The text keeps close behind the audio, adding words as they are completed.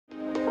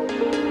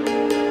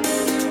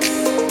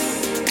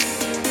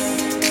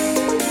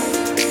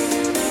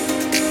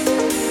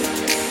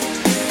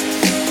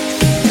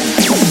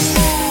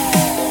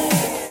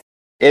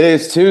It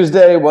is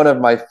Tuesday, one of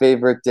my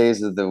favorite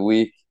days of the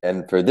week.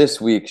 And for this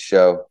week's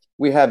show,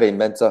 we have a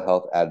mental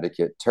health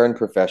advocate turned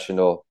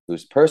professional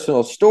whose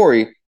personal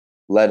story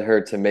led her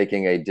to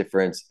making a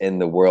difference in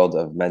the world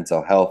of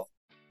mental health.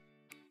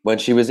 When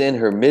she was in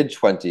her mid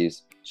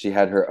 20s, she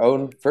had her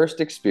own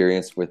first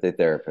experience with a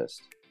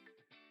therapist.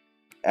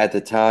 At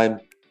the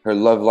time, her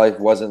love life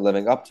wasn't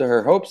living up to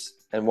her hopes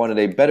and wanted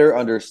a better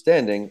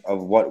understanding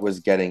of what was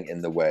getting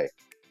in the way.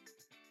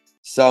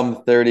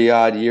 Some 30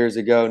 odd years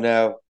ago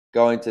now,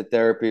 going to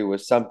therapy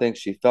was something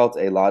she felt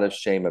a lot of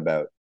shame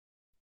about.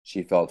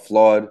 She felt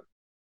flawed,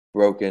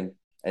 broken,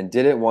 and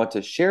didn't want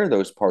to share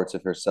those parts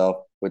of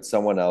herself with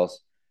someone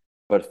else.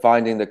 But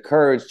finding the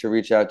courage to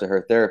reach out to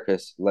her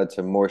therapist led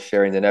to more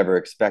sharing than ever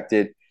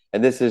expected.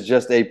 And this is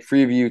just a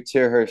preview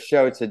to her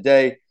show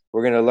today.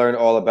 We're going to learn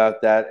all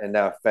about that. And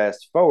now,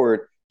 fast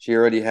forward, she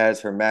already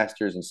has her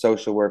master's in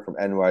social work from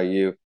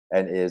NYU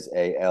and is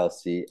a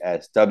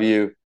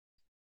LCSW.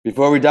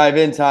 Before we dive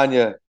in,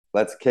 Tanya,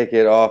 let's kick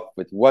it off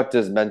with what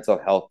does mental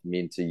health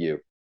mean to you?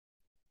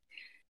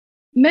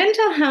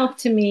 Mental health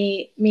to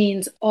me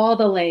means all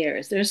the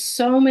layers. There's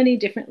so many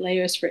different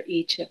layers for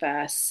each of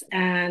us.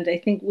 And I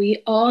think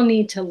we all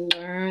need to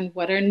learn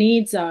what our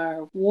needs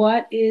are,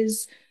 what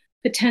is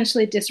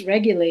potentially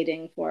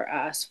dysregulating for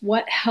us,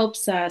 what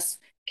helps us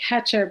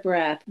catch our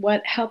breath,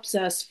 what helps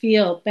us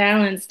feel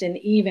balanced and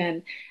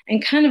even,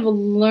 and kind of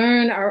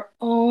learn our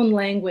own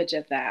language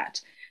of that.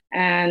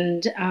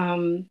 And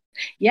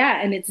yeah,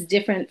 and it's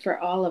different for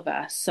all of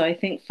us. So I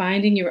think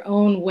finding your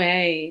own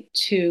way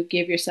to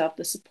give yourself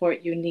the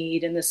support you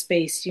need and the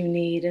space you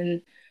need,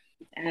 and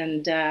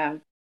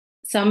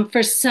some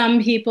for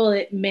some people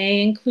it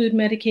may include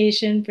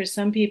medication. For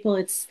some people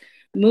it's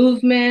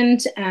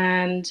movement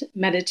and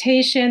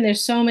meditation.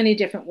 There's so many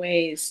different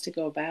ways to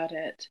go about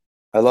it.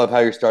 I love how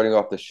you're starting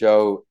off the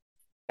show.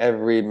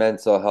 Every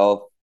mental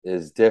health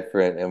is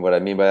different. And what I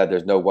mean by that,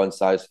 there's no one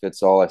size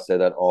fits all. I say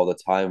that all the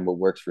time. What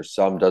works for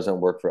some doesn't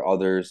work for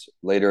others.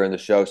 Later in the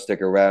show,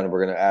 stick around.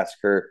 We're going to ask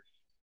her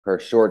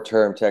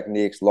short-term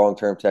techniques,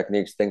 long-term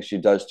techniques, things she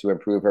does to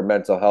improve her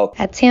mental health.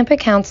 At Tampa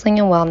Counseling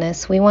and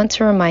Wellness, we want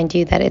to remind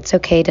you that it's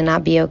okay to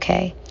not be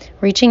okay.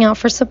 Reaching out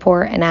for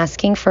support and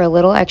asking for a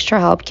little extra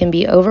help can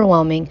be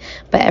overwhelming,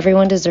 but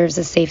everyone deserves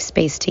a safe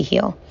space to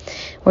heal.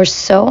 We're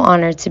so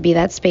honored to be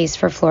that space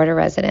for Florida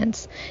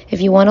residents.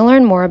 If you want to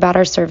learn more about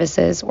our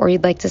services or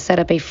you'd like to set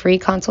up a free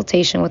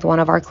consultation with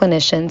one of our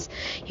clinicians,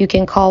 you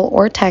can call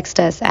or text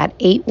us at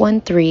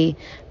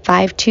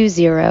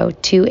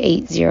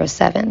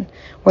 813-520-2807.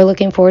 We're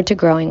looking forward to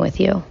growing with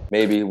you.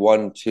 Maybe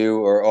one,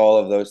 two, or all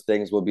of those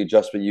things will be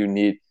just what you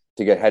need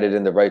to get headed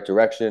in the right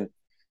direction.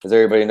 As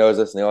everybody knows,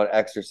 listening on,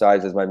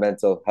 exercise is my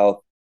mental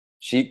health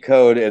cheat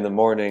code in the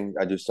morning.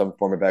 I do some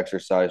form of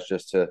exercise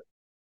just to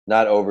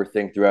not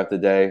overthink throughout the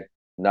day,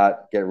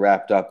 not get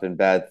wrapped up in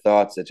bad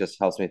thoughts. It just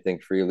helps me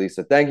think freely.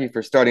 So thank you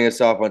for starting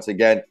us off once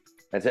again.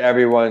 And to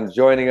everyone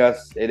joining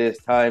us, it is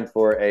time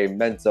for a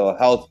mental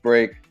health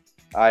break.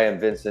 I am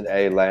Vincent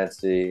A.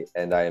 Lancey,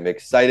 and I am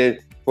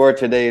excited for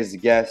today's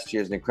guest. She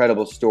has an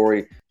incredible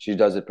story. She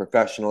does it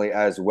professionally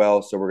as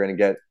well. So we're going to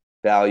get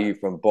value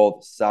from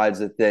both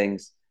sides of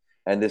things.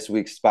 And this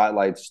week's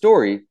Spotlight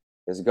story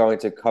is going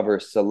to cover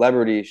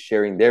celebrities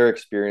sharing their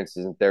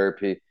experiences in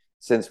therapy,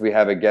 since we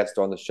have a guest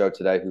on the show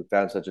today who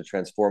found such a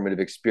transformative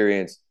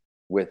experience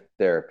with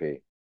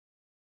therapy.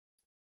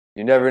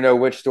 You never know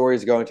which story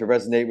is going to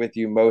resonate with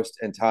you most,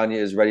 and Tanya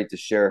is ready to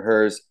share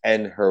hers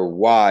and her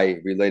why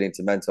relating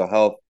to mental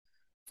health.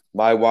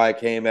 My why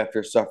came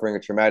after suffering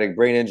a traumatic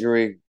brain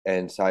injury,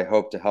 and so I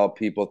hope to help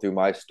people through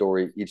my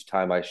story each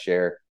time I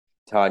share.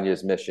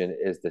 Tanya's mission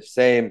is the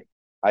same.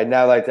 I'd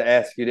now like to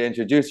ask you to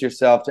introduce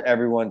yourself to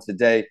everyone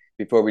today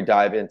before we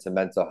dive into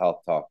mental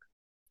health talk.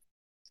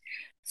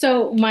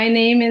 So my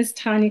name is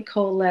Tanya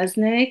Cole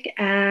Lesnick,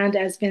 and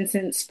as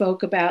Vincent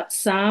spoke about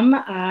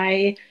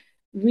I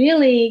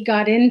really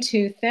got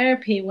into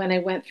therapy when I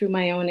went through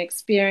my own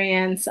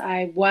experience.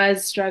 I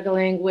was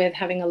struggling with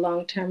having a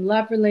long-term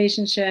love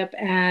relationship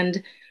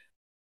and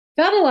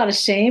felt a lot of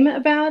shame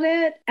about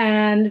it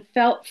and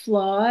felt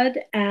flawed.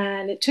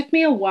 And it took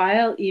me a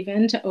while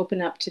even to open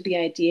up to the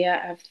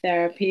idea of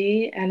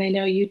therapy. And I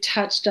know you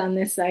touched on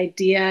this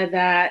idea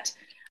that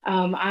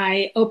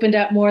I opened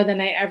up more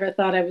than I ever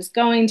thought I was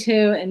going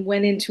to and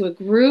went into a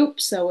group,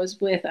 so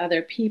was with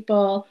other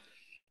people.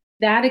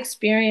 That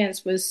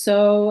experience was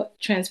so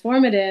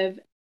transformative.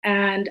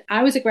 And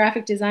I was a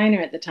graphic designer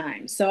at the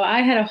time. So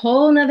I had a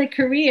whole nother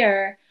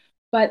career,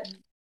 but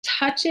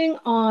touching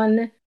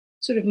on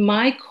sort of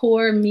my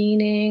core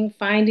meaning,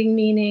 finding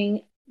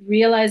meaning,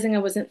 realizing I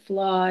wasn't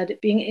flawed,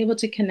 being able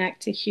to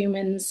connect to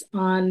humans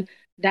on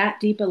that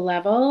deeper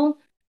level,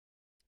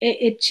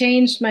 it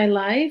changed my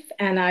life.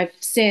 And I've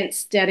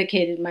since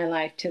dedicated my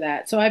life to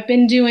that. So I've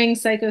been doing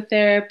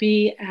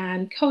psychotherapy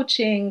and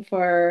coaching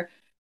for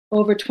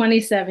over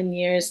 27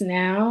 years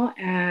now,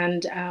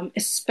 and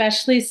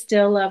especially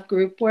still love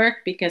group work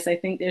because I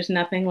think there's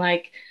nothing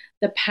like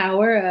the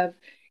power of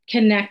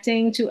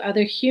connecting to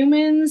other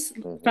humans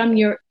Mm-hmm. from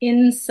your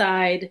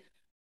inside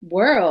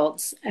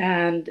worlds,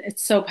 and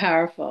it's so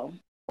powerful.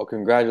 Well,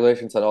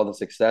 congratulations on all the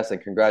success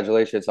and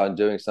congratulations on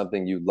doing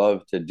something you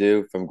love to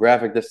do, from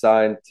graphic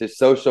design to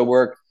social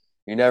work.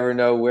 You never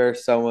know where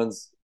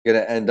someone's going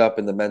to end up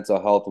in the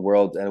mental health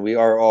world. And we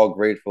are all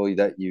grateful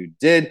that you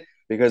did,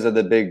 because of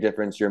the big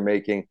difference you're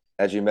making,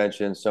 as you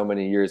mentioned, so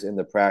many years in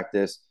the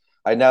practice.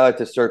 I'd now like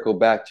to circle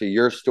back to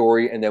your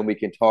story, and then we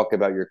can talk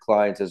about your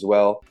clients as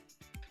well.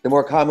 The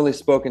more commonly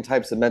spoken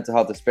types of mental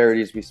health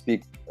disparities we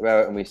speak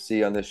about and we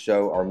see on this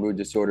show are mood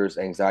disorders,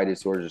 anxiety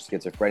disorders,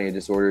 schizophrenia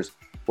disorders.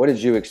 What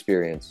did you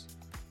experience?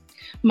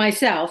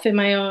 Myself in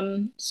my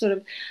own sort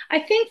of, I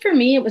think for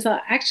me, it was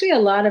actually a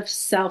lot of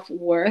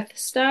self-worth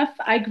stuff.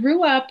 I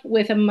grew up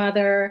with a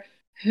mother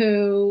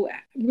who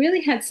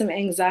really had some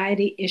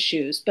anxiety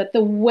issues, but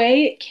the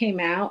way it came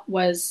out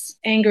was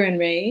anger and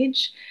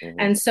rage. Mm-hmm.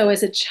 And so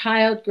as a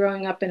child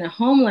growing up in a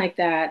home like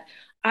that,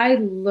 I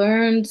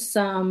learned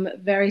some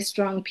very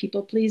strong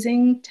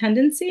people-pleasing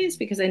tendencies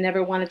because I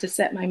never wanted to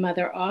set my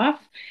mother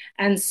off.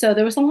 And so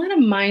there was a lot of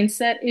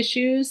mindset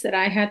issues that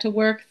I had to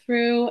work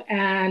through,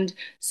 and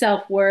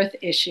self-worth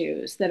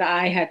issues that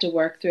I had to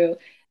work through.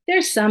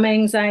 There's some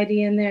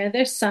anxiety in there,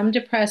 there's some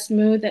depressed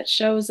mood that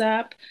shows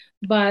up,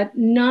 but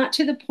not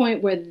to the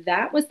point where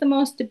that was the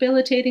most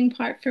debilitating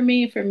part for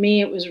me. For me,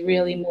 it was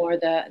really Mm-hmm. more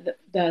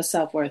the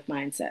self-worth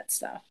mindset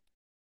stuff.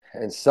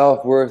 And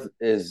self-worth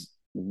is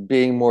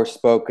being more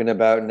spoken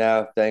about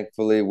now,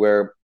 thankfully,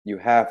 where you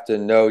have to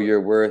know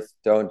your worth.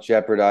 Don't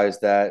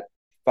jeopardize that.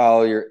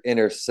 Follow your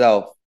inner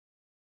self.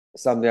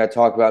 Something I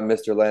talk about,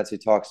 Mr. Lancy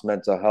Talks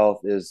Mental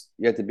Health, is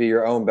you have to be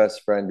your own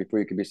best friend before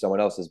you can be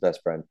someone else's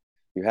best friend.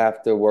 You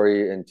have to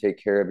worry and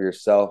take care of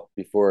yourself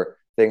before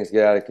things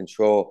get out of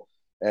control.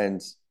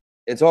 And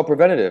it's all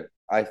preventative.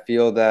 I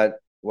feel that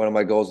one of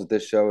my goals with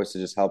this show is to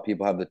just help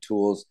people have the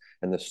tools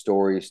and the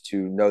stories to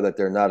know that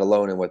they're not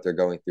alone in what they're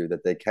going through,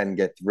 that they can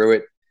get through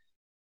it.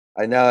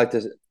 I now like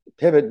to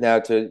pivot now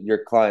to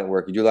your client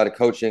work. You do a lot of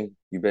coaching.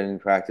 You've been in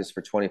practice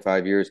for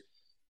 25 years.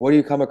 What do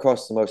you come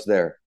across the most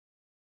there?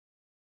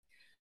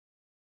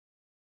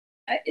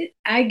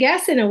 I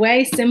guess in a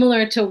way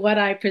similar to what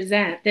I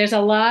present. There's a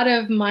lot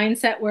of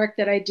mindset work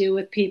that I do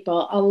with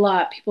people, a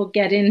lot. People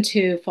get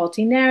into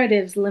faulty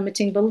narratives,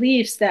 limiting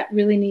beliefs that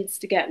really needs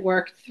to get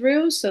worked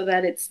through so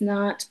that it's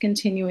not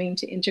continuing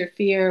to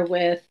interfere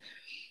with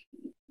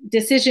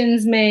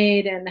decisions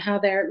made and how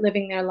they're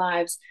living their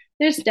lives.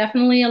 There's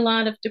definitely a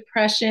lot of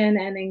depression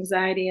and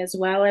anxiety as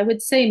well. I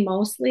would say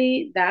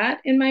mostly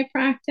that in my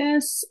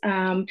practice,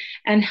 and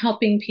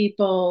helping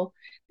people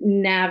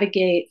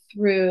navigate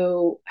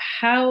through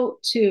how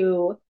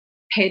to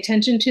pay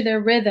attention to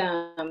their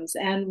rhythms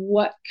and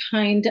what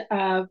kind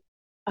of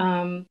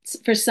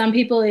for some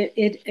people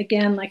it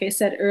again, like I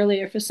said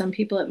earlier, for some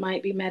people it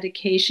might be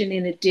medication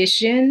in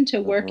addition to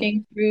Mm-hmm.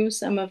 working through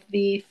some of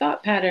the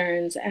thought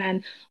patterns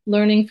and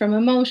learning from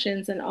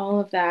emotions and all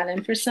of that.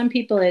 And for some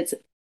people it's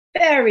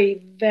very,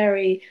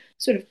 very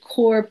sort of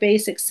core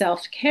basic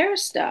self-care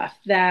stuff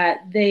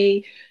that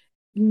they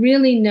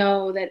really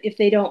know that if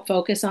they don't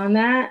focus on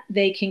that,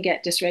 they can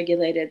get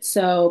dysregulated.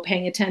 So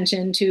paying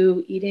attention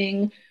to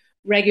eating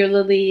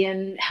regularly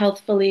and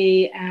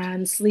healthfully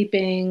and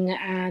sleeping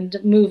and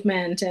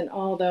movement and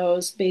all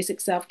those basic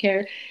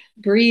self-care,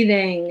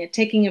 breathing,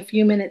 taking a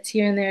few minutes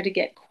here and there to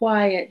get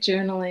quiet,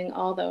 journaling,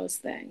 all those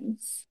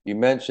things. You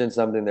mentioned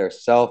something there,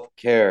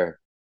 self-care.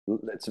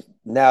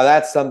 Now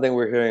that's something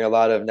we're hearing a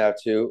lot of now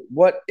too.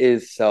 What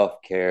is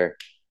self-care,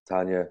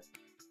 Tanya?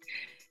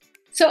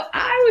 So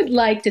I would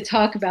like to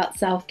talk about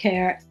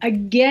self-care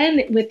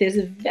again with this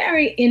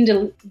very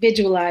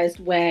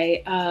individualized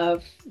way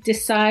of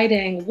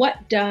deciding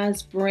what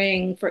does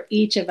bring for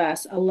each of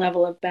us a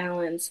level of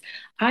balance.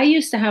 I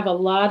used to have a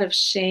lot of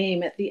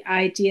shame at the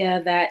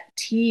idea that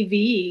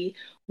TV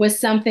was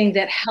something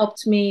that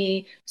helped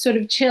me sort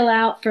of chill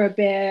out for a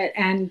bit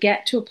and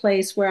get to a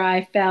place where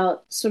I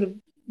felt sort of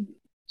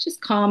just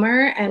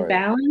calmer and Right.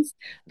 balanced,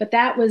 but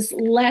that was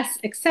less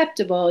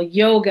acceptable.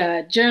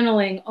 Yoga,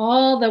 journaling,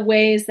 all the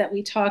ways that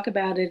we talk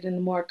about it in a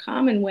more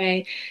common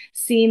way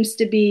seems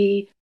to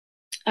be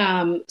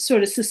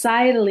sort of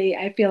societally,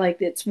 I feel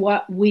like it's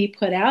what we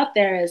put out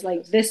there as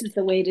like, this is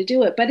the way to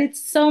do it. But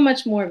it's so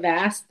much more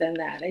vast than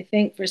that. I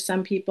think for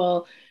some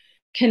people,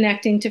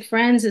 connecting to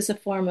friends is a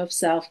form of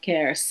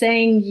self-care.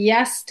 Saying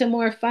yes to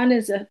more fun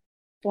is a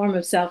form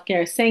of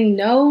self-care. Saying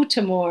no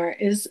to more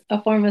is a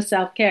form of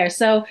self-care.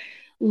 So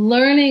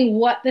learning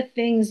what the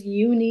things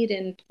you need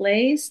in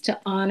place to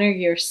honor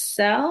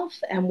yourself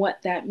and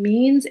what that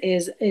means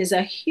is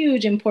a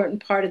huge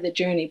important part of the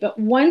journey. But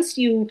once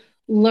you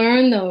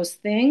learn those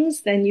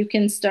things, then you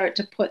can start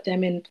to put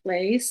them in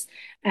place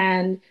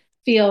and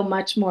feel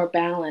much more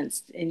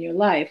balanced in your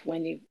life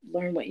when you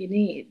learn what you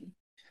need.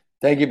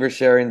 Thank you for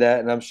sharing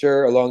that. And I'm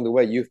sure along the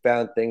way you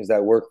found things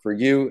that work for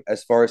you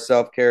as far as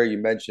self-care. You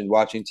mentioned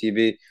watching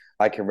TV.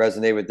 I can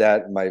resonate with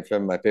that.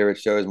 Some of my favorite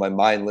shows, my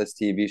mindless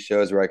TV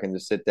shows where I can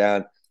just sit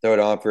down, throw it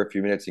on for a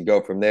few minutes and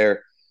go from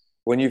there.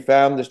 When you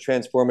found this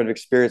transformative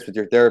experience with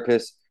your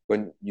therapist,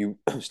 when you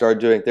started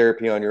doing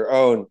therapy on your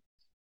own,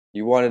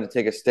 you wanted to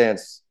take a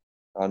stance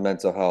on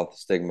mental health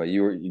stigma.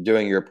 You're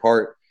doing your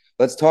part.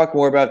 Let's talk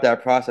more about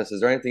that process.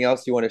 Is there anything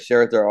else you want to share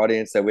with our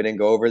audience that we didn't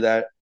go over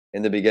that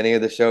in the beginning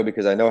of the show?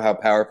 Because I know how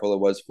powerful it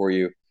was for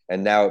you,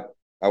 and now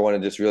I want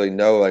to just really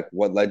know like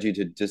what led you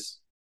to just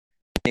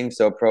being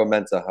so pro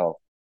mental health.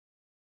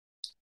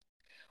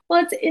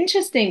 Well, it's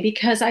interesting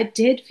because I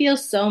did feel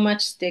so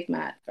much stigma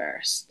at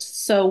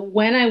first. So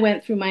when I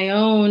went through my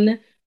own,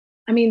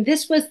 I mean,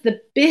 this was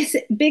the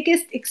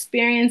biggest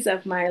experience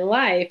of my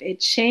life. It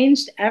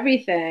changed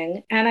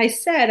everything. And I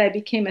said I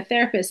became a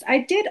therapist. I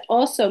did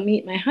also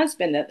meet my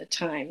husband at the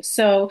time.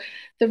 So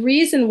the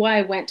reason why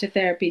I went to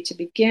therapy to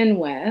begin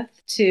with,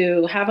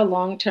 to have a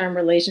long-term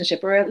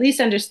relationship or at least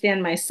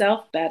understand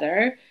myself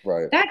better,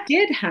 Right. that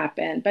did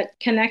happen. But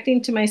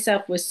connecting to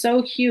myself was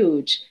so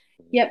huge.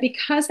 Yet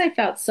because I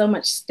felt so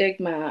much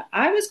stigma,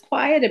 I was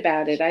quiet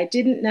about it. I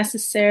didn't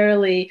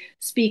necessarily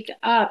speak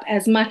up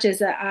as much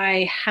as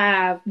I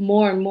have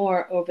more and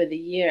more over the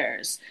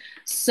years.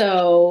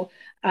 So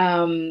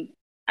um,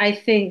 I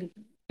think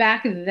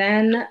back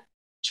then,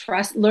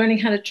 learning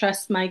how to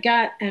trust my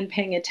gut and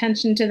paying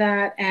attention to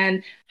that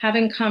and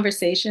having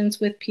conversations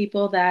with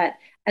people that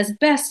as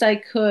best I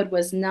could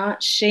was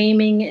not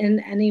shaming in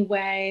any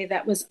way,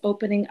 that was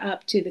opening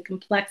up to the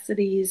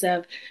complexities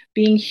of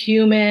being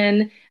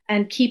human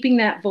and keeping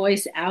that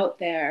voice out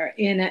there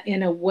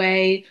in a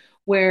way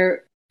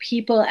where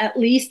people, at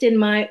least in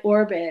my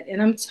orbit, and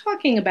I'm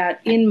talking about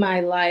in my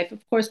life,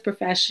 of course,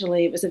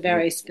 professionally, it was a Mhm.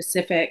 very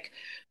specific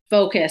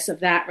focus of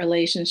that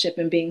relationship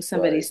and being Right.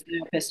 somebody's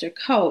therapist or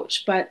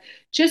coach, but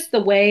just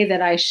the way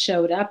that I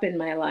showed up in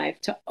my life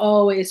to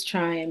always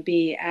try and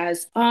be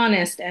as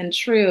honest and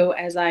true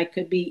as I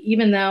could be,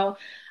 even though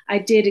I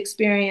did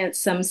experience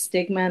some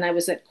stigma and I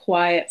was at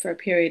quiet for a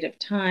period of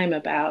time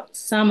about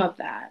some of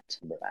that.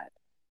 But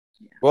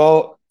yeah.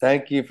 Well,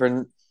 thank you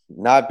for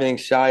not being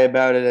shy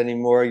about it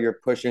anymore. You're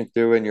pushing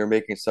through and you're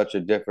making such a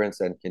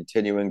difference and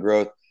continuing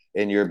growth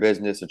in your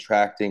business,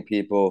 attracting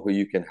people who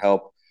you can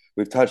help.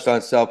 We've touched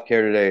on self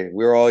care today.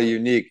 We're all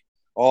unique.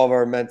 All of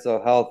our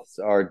mental healths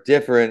are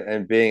different,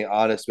 and being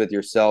honest with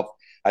yourself,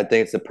 I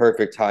think it's the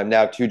perfect time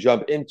now to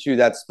jump into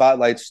that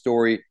spotlight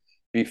story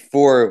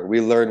before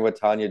we learn what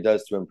Tanya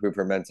does to improve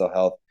her mental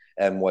health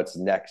and what's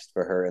next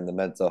for her in the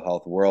mental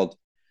health world.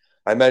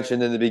 I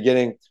mentioned in the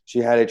beginning she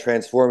had a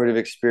transformative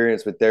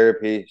experience with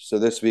therapy. So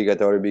this week I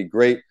thought it'd be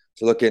great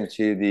to look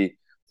into the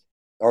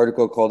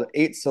article called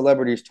Eight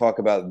Celebrities Talk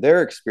About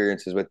Their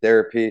Experiences with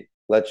Therapy.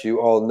 Let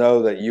you all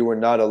know that you are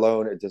not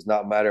alone. It does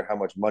not matter how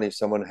much money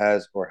someone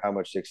has or how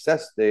much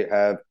success they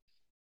have.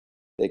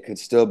 They could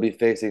still be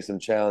facing some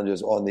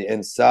challenges on the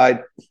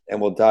inside, and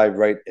we'll dive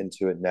right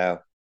into it now.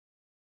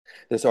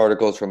 This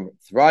article is from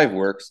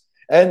ThriveWorks,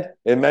 and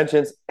it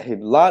mentions a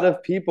lot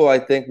of people I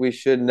think we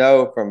should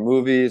know from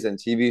movies and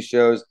TV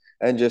shows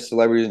and just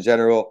celebrities in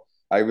general.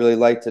 I really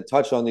like to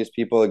touch on these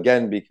people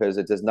again because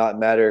it does not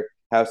matter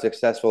how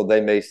successful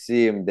they may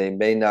seem, they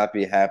may not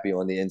be happy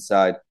on the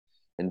inside.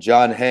 And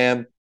John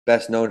Hamm,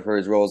 best known for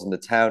his roles in The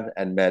Town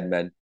and Mad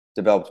Men,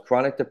 developed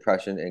chronic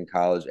depression in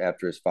college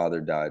after his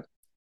father died.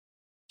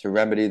 To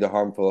remedy the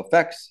harmful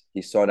effects,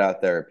 he sought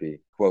out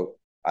therapy. Quote,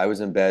 I was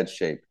in bad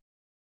shape.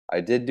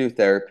 I did do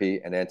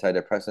therapy and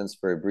antidepressants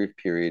for a brief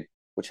period,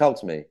 which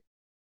helped me,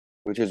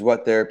 which is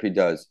what therapy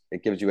does.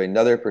 It gives you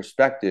another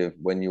perspective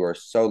when you are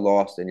so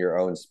lost in your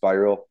own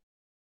spiral.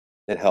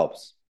 It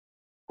helps.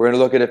 We're going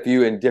to look at a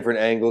few in different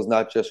angles,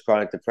 not just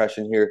chronic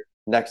depression here.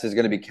 Next is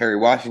going to be Kerry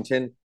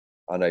Washington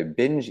on a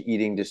binge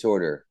eating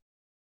disorder.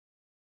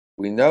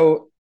 We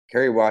know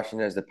Kerry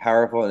Washington as the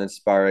powerful and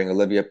inspiring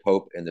Olivia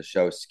Pope in the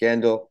show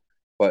Scandal,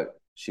 but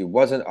she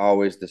wasn't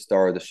always the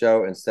star of the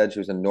show. Instead, she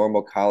was a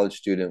normal college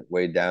student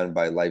weighed down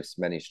by life's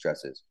many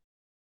stresses.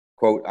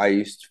 Quote, I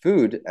used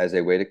food as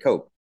a way to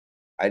cope.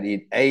 I'd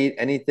eat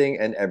anything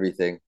and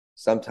everything,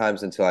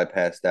 sometimes until I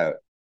passed out.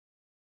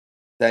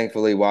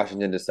 Thankfully,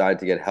 Washington decided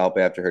to get help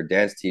after her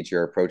dance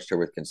teacher approached her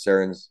with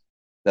concerns.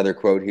 Another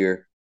quote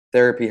here,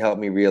 therapy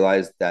helped me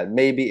realize that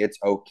maybe it's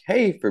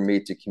okay for me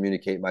to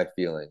communicate my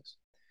feelings.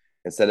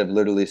 Instead of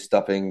literally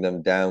stuffing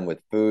them down with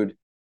food,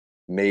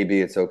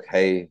 maybe it's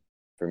okay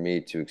for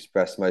me to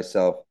express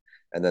myself.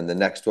 And then the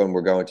next one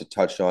we're going to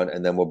touch on,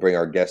 and then we'll bring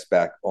our guest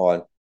back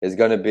on, is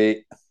going to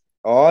be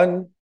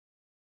on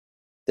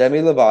Demi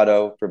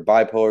Lovato for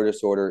bipolar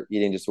disorder,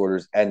 eating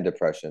disorders, and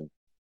depression.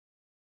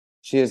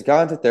 She has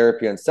gone to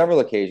therapy on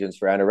several occasions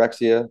for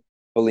anorexia,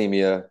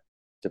 bulimia,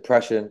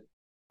 depression,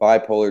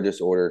 bipolar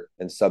disorder,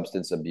 and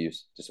substance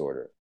abuse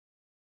disorder.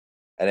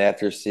 And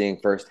after seeing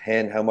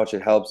firsthand how much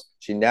it helps,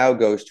 she now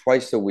goes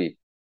twice a week.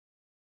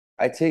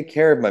 I take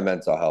care of my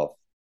mental health.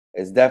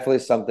 It's definitely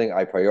something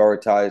I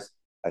prioritize.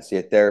 I see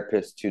a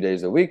therapist 2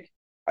 days a week.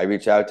 I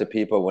reach out to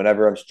people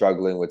whenever I'm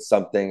struggling with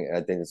something, and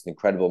I think it's an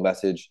incredible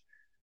message.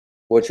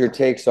 What's your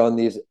takes on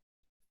these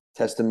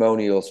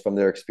testimonials from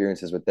their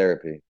experiences with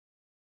therapy?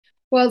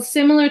 Well,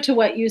 similar to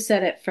what you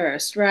said at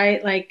first,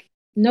 right? Like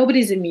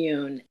nobody's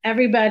immune.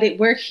 Everybody,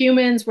 we're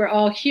humans, we're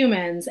all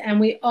humans, and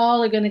we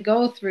all are going to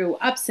go through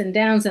ups and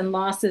downs and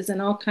losses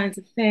and all kinds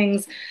of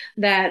things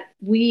that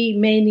we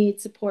may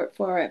need support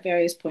for at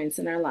various points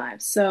in our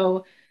lives.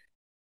 So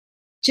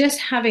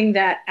just having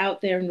that out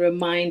there and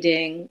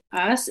reminding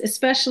us,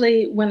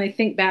 especially when I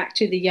think back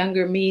to the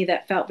younger me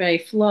that felt very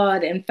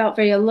flawed and felt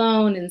very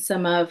alone in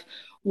some of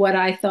what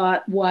I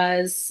thought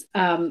was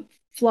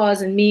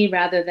flaws in me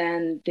rather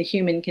than the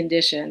human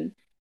condition.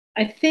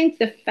 I think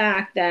the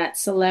fact that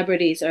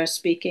celebrities are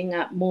speaking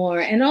up more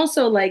and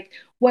also like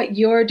what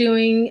you're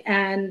doing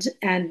and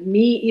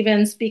me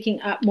even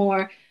speaking up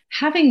more,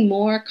 having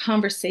more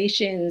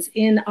conversations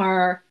in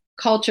our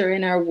culture,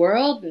 in our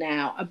world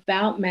now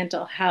about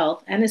mental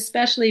health, and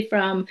especially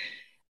from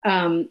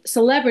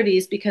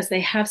celebrities because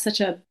they have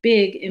such a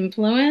big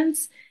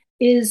influence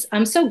is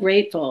I'm so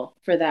grateful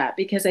for that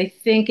because I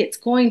think it's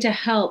going to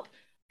help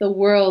the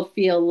world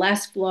feel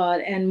less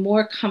flawed and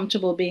more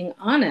comfortable being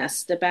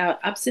honest about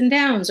ups and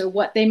downs or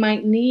what they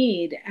might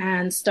need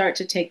and start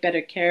to take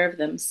better care of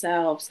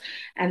themselves.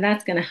 And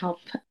that's going to help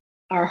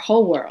our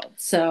whole world.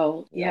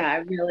 So, Yeah. yeah, I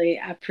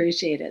really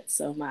appreciate it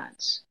so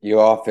much. You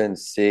often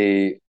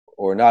see,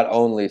 or not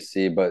only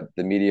see, but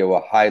the media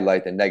will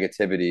highlight the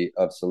negativity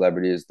of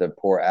celebrities, the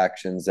poor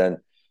actions. And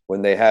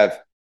when they have,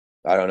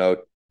 I don't know,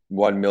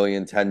 1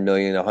 million, 10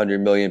 million,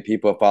 100 million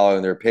people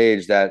following their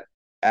page, that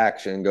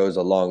action goes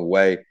a long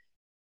way.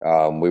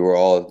 We were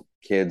all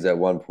kids at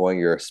one point.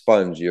 You're a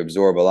sponge, you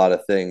absorb a lot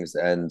of things.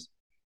 And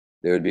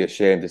it would be a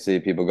shame to see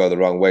people go the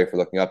wrong way for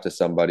looking up to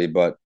somebody.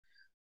 But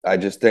I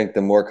just think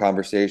the more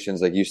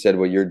conversations, like you said,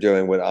 what you're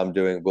doing, what I'm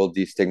doing, will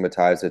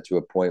destigmatize it to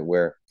a point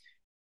where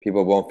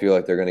people won't feel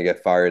like they're going to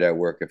get fired at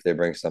work if they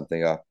bring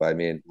something up. I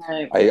mean,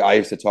 Right. I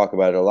used to talk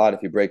about it a lot.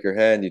 If you break your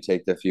hand, you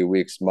take the few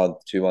weeks, month,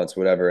 2 months,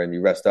 whatever, and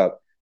you rest up.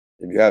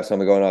 If you have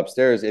something going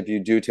upstairs, if you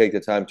do take the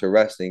time to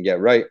rest and get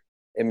right,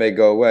 it may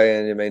go away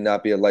and it may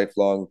not be a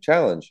lifelong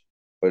challenge.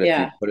 But if you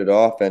Yeah. put it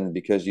off and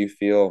because you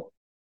feel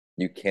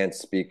you can't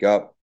speak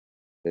up,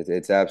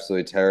 it's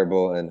absolutely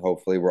terrible. And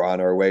hopefully, we're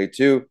on our way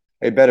to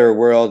a better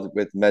world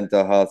with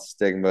mental health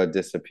stigma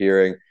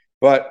disappearing.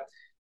 But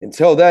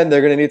until then,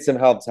 they're going to need some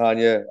help,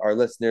 Tanya. Our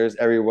listeners,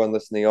 everyone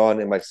listening on,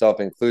 and myself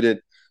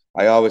included,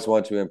 I always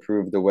want to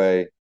improve the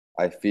way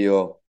I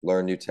feel,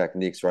 learn new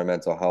techniques for our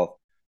mental health.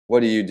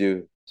 What do you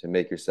do to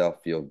make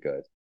yourself feel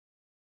good?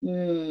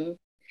 Mm.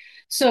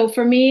 So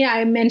for me,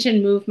 I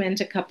mentioned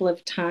movement a couple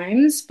of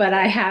times, but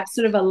I Yeah. have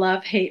sort of a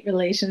love-hate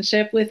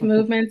relationship with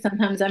movement.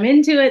 Sometimes I'm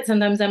into it,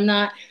 sometimes I'm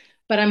not,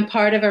 but I'm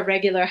part of a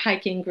regular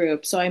hiking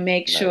group. So I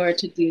make sure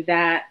Nice. to do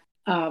that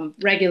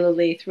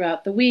regularly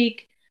throughout the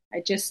week. I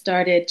just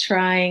started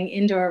trying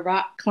indoor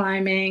rock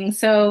climbing.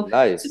 So sort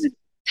Nice. of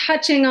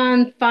touching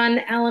on fun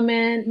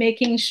element,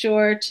 making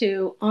sure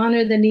to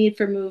honor the need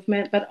for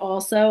movement, but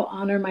also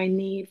honor my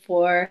need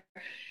for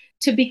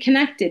to be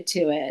connected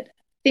to it.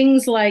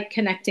 Things like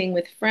connecting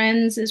with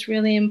friends is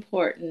really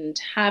important.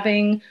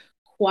 Having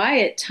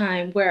quiet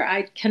time where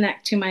I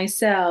connect to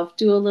myself,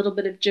 do a little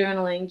bit of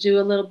journaling, do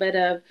a little bit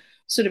of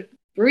sort of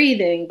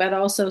breathing, but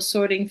also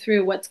sorting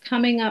through what's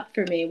coming up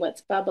for me,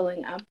 what's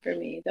bubbling up for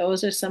me.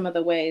 Those are some of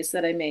the ways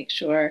that I make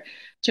sure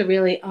to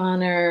really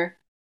honor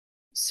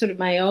sort of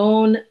my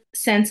own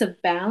sense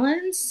of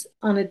balance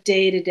on a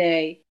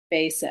day-to-day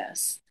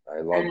basis.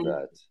 I love And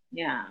that.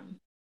 yeah,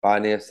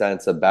 Finding a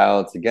sense of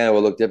balance. Again, it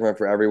will look different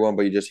for everyone,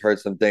 but you just heard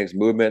some things.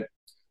 Movement.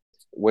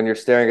 When you're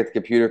staring at the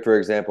computer, for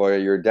example, or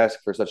at your desk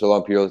for such a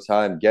long period of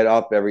time, get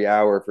up every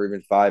hour for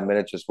even 5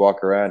 minutes, just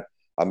walk around.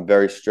 I'm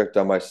very strict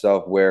on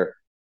myself where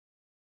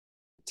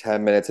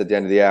 10 minutes at the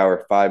end of the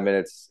hour, 5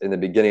 minutes in the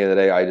beginning of the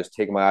day, I just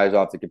take my eyes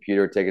off the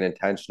computer, take an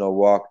intentional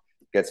walk,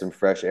 get some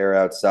fresh air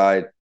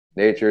outside.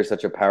 Nature is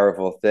such a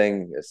powerful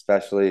thing,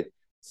 especially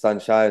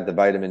sunshine, the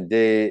vitamin D.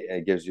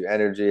 It gives you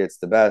energy. It's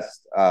the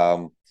best.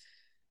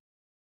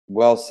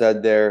 Well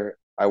said there.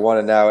 I want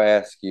to now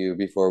ask you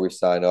before we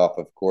sign off,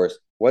 of course,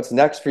 what's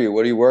next for you?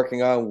 What are you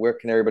working on? What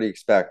can everybody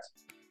expect?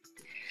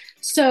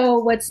 so,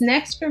 what's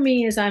next for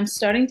me is I'm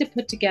starting to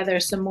put together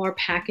some more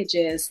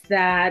packages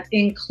that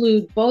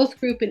include both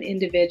group and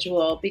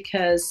individual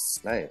because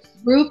Nice.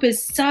 group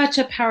is such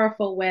a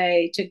powerful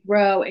way to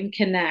grow and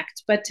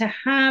connect, but to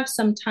have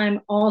some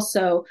time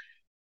also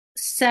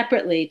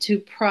separately to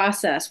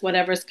process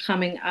whatever's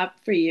coming up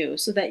for you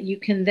so that you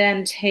can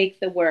then take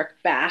the work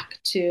back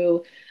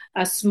to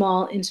a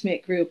small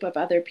intimate group of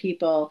other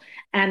people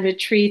and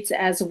retreats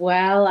as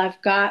well. I've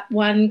got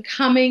one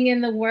coming in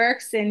the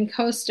works in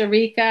Costa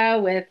Rica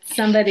with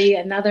somebody,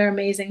 another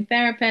amazing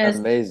therapist.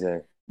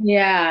 Amazing.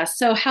 Yeah,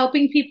 so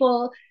helping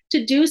people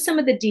to do some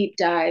of the deep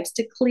dives,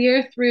 to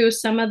clear through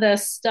some of the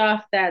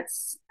stuff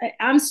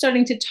I'm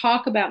starting to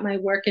talk about my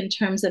work in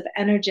terms of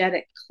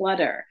energetic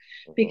clutter,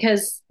 Mhm.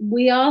 because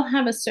we all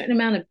have a certain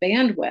amount of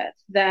bandwidth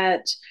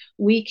that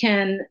we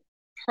can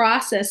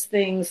process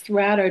things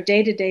throughout our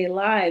day-to-day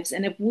lives.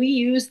 And if we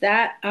use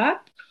that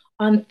up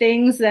on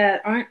things that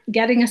aren't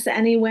getting us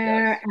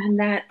anywhere Yes. and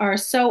that are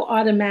so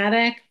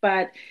automatic,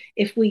 but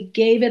if we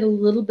gave it a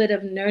little bit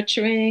of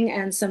nurturing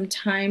and some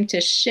time to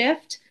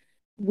shift,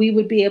 we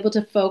would be able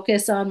to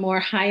focus on more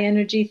high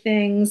energy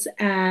things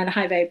and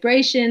high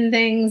vibration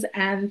things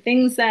and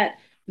things that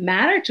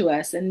matter to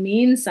us and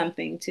mean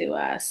something to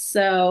us.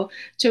 So,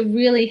 to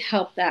really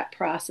help that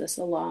process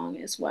along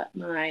is what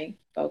my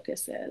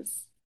focus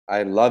is.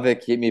 I love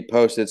it. Keep me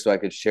posted so I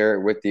could share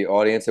it with the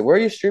audience. And where are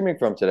you streaming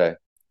from today?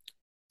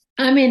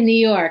 I'm in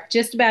New York,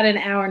 just about an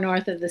hour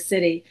north of the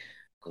city,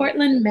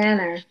 Cortland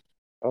Manor.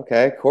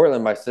 Okay,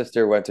 Cortland. My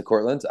sister went to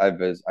Cortland. I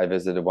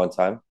visited one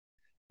time,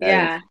 and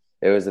Yeah.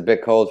 it was a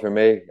bit cold for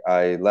me.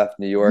 I left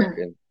New York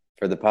and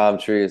for the palm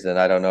trees, and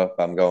I don't know if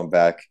I'm going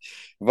back.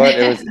 But I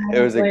it was don't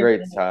a blame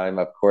great you. time,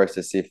 of course,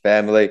 to see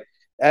family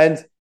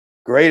and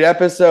great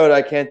episode.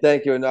 I can't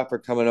thank you enough for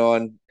coming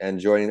on and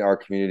joining our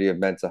community of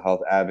mental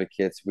health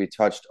advocates. We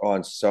touched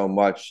on so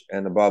much,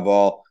 and above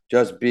all,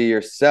 just be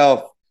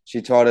yourself.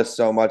 She taught us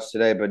so much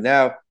today. But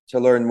now, to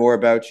learn more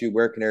about you,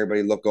 where can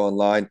everybody look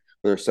online,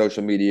 whether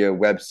social media,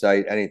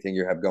 website, anything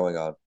you have going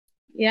on?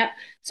 Yeah.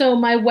 So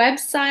my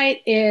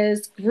website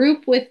is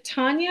Group with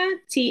Tanya,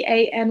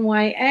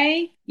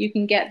 Tanya. You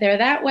can get there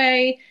that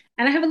way.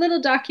 And I have a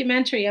little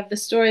documentary of the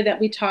story that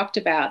we talked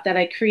about that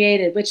I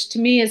created, which to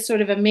me is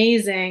sort of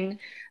amazing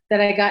that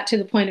I got to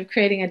the point of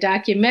creating a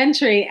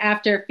documentary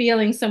after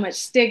feeling so much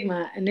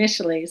stigma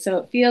initially. So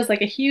it feels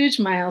like a huge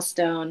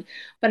milestone,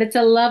 but it's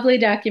a lovely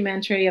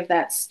documentary of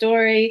that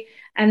story.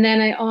 And then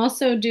I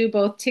also do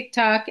both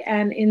TikTok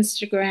and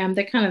Instagram.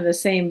 They're kind of the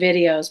same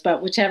videos,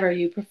 but whichever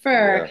you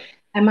prefer. Yeah.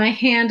 And my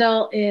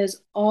handle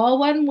is all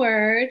one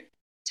word,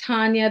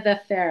 Tanya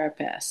the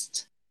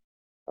therapist.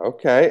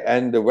 Okay.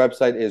 And the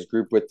website is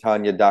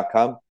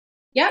groupwithtanya.com.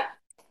 Yep.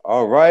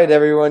 All right,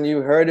 everyone,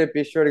 you heard it.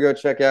 Be sure to go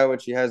check out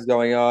what she has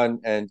going on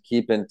and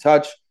keep in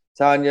touch.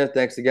 Tanya,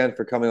 thanks again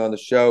for coming on the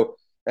show.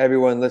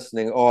 Everyone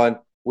listening on,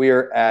 we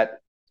are at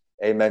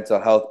a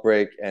mental health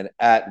break and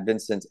at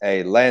Vincent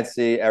A.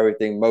 Lancy.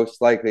 Everything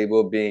most likely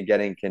will be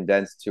getting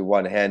condensed to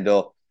one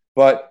handle.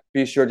 But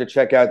be sure to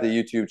check out the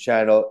YouTube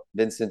channel,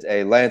 Vincent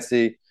A.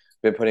 Lancy.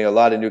 Been putting a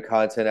lot of new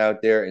content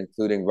out there,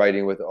 including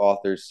Writing with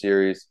Authors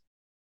series.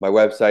 My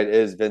website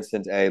is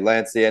Vincent A.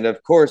 Lancy. And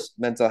of course,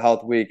 Mental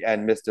Health Week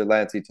and Mr.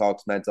 Lancy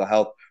Talks Mental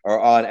Health are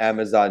on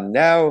Amazon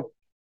now.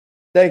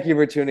 Thank you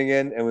for tuning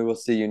in, and we will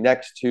see you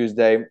next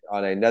Tuesday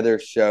on another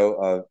show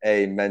of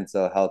A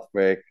Mental Health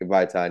Break.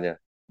 Goodbye, Tanya.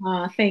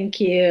 Thank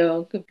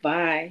you.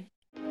 Goodbye.